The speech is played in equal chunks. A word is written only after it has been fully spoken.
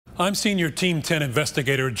I'm Senior Team 10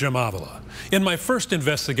 Investigator Jim Avila. In my first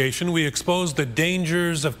investigation, we exposed the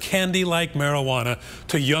dangers of candy-like marijuana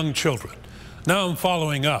to young children. Now I'm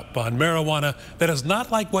following up on marijuana that is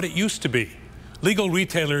not like what it used to be. Legal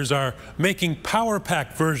retailers are making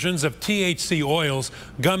power-packed versions of THC oils,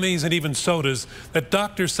 gummies, and even sodas that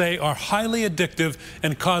doctors say are highly addictive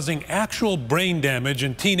and causing actual brain damage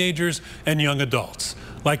in teenagers and young adults,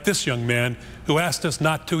 like this young man who asked us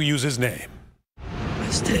not to use his name.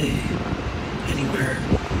 I stay anywhere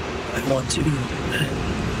I want to,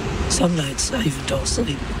 and some nights I even don't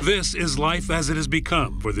sleep. This is life as it has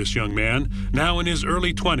become for this young man, now in his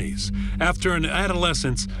early 20s, after an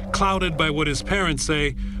adolescence clouded by what his parents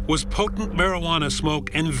say was potent marijuana smoke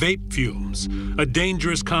and vape fumes, a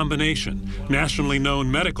dangerous combination nationally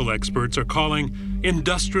known medical experts are calling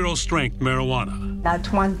industrial-strength marijuana.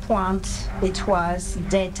 At one point, it was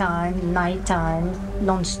daytime, nighttime,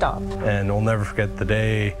 non-stop. And I'll never forget the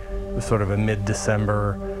day, it was sort of a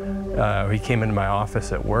mid-December. He came into my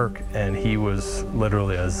office at work, and he was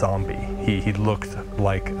literally a zombie. He looked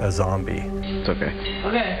like a zombie. It's okay.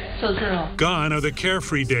 Okay, so girl. Gone are the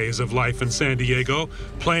carefree days of life in San Diego,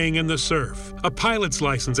 playing in the surf, a pilot's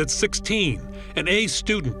license at 16, an A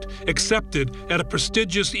student, accepted at a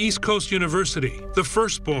prestigious East Coast university, the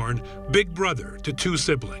firstborn, big brother to two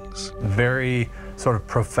siblings. Very sort of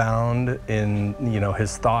profound in,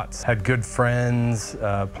 his thoughts. Had good friends,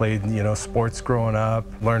 played, sports growing up,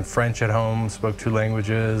 learned French at home, spoke 2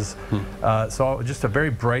 languages. So just a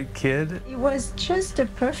very bright kid. He was just a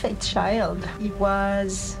perfect child. He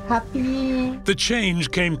was happy. The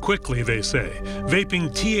change came quickly, they say.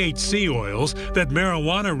 Vaping THC oils that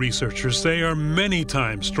marijuana researchers say are many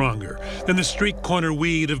times stronger than the street corner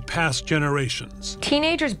weed of past generations.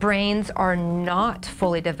 Teenagers' brains are not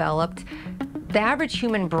fully developed. The average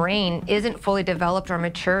human brain isn't fully developed or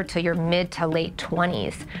mature till your mid to late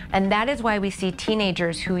 20s. And that is why we see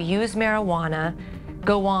teenagers who use marijuana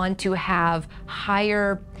go on to have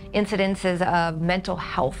higher incidences of mental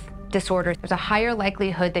health disorders. There's a higher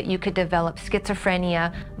likelihood that you could develop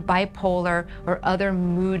schizophrenia, bipolar, or other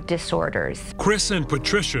mood disorders. Chris and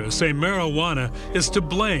Patricia say marijuana is to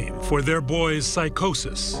blame for their boy's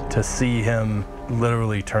psychosis. To see him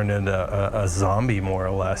literally turn into a zombie, more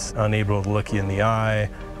or less, unable to look you in the eye,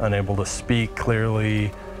 unable to speak clearly,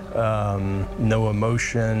 no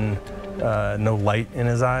emotion, no light in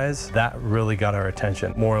his eyes, that really got our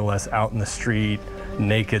attention. More or less out in the street,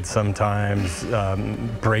 naked sometimes,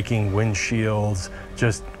 breaking windshields,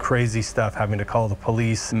 just crazy stuff, having to call the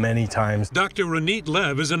police many times. Dr. Ronit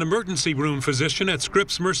Lev is an emergency room physician at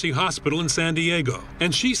Scripps Mercy Hospital in San Diego,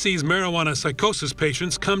 and she sees marijuana psychosis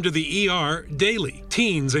patients come to the ER daily.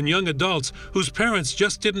 Teens and young adults whose parents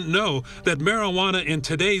just didn't know that marijuana in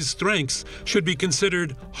today's strengths should be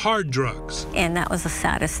considered hard drugs. And that was the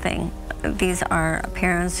saddest thing. These are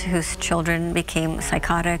parents whose children became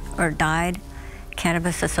psychotic or died,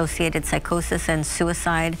 cannabis-associated psychosis and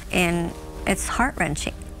suicide, and it's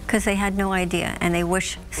heart-wrenching because they had no idea and they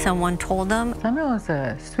wish someone told them. Samuel was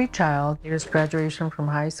a sweet child. He was graduation from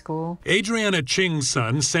high school. Adriana Ching's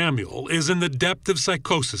son, Samuel, is in the depth of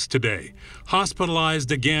psychosis today,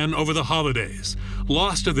 hospitalized again over the holidays,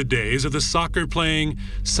 lost to the days of the soccer-playing,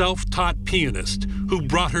 self-taught pianist who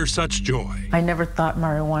brought her such joy. I never thought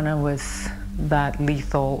marijuana was that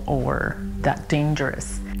lethal or that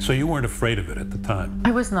dangerous. So you weren't afraid of it at the time? I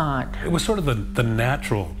was not. It was sort of the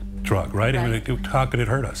natural drug, right? I mean, how could it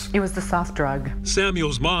hurt us? It was the soft drug.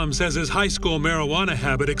 Samuel's mom says his high school marijuana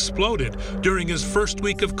habit exploded during his first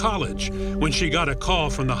week of college when she got a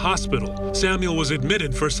call from the hospital. Samuel was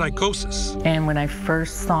admitted for psychosis. And when I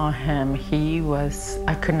first saw him,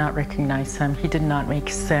 I could not recognize him. He did not make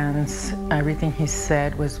sense. Everything he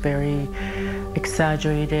said was very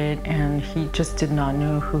exaggerated, and he just did not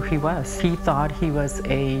know who he was. He thought he was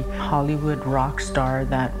a Hollywood rock star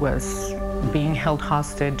that was being held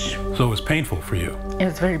hostage. So it was painful for you? It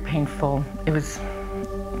was very painful. It was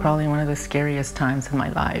probably one of the scariest times in my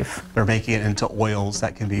life. They're making it into oils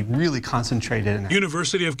that can be really concentrated.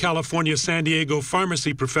 University of California, San Diego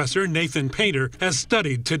pharmacy professor Nathan Painter has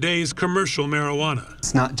studied today's commercial marijuana.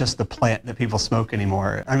 It's not just the plant that people smoke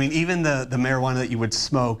anymore. I mean, even the marijuana that you would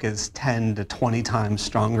smoke is 10 to 20 times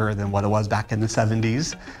stronger than what it was back in the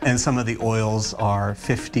 70s. And some of the oils are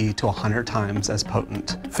 50 to 100 times as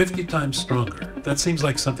potent. 50 times stronger. That seems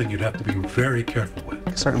like something you'd have to be very careful with.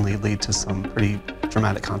 It certainly lead to some pretty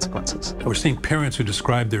dramatic consequences. We're seeing parents who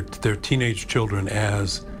describe their teenage children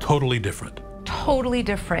as totally different. Totally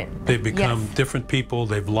different. They've become different people.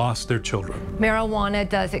 They've lost their children. Marijuana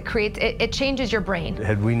does. It changes your brain.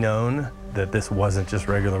 Had we known that this wasn't just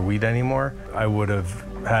regular weed anymore, I would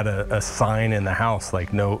have had a sign in the house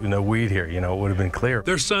like no weed here, it would have been clear.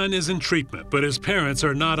 Their son is in treatment, but his parents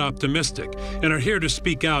are not optimistic and are here to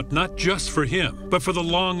speak out not just for him, but for the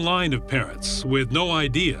long line of parents with no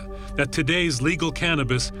idea that today's legal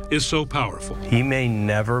cannabis is so powerful. He may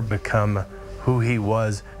never become who he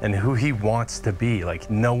was and who he wants to be. Like,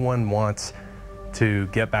 no one wants to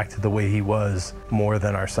get back to the way he was more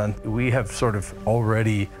than our son. We have sort of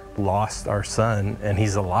already lost our son, and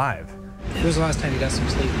he's alive. It was the last time he got some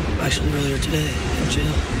sleep. Actually, earlier today, in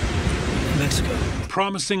jail, in Mexico.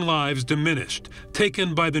 Promising lives diminished,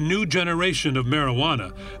 taken by the new generation of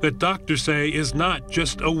marijuana that doctors say is not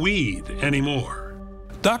just a weed anymore.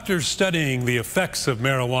 Doctors studying the effects of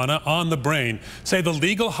marijuana on the brain say the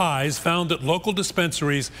legal highs found at local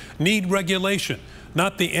dispensaries need regulation,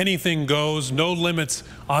 not the anything goes, no limits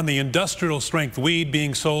on the industrial strength weed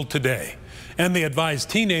being sold today. And they advise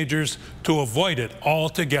teenagers to avoid it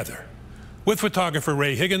altogether. With photographer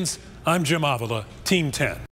Ray Higgins, I'm Jim Avila, Team 10.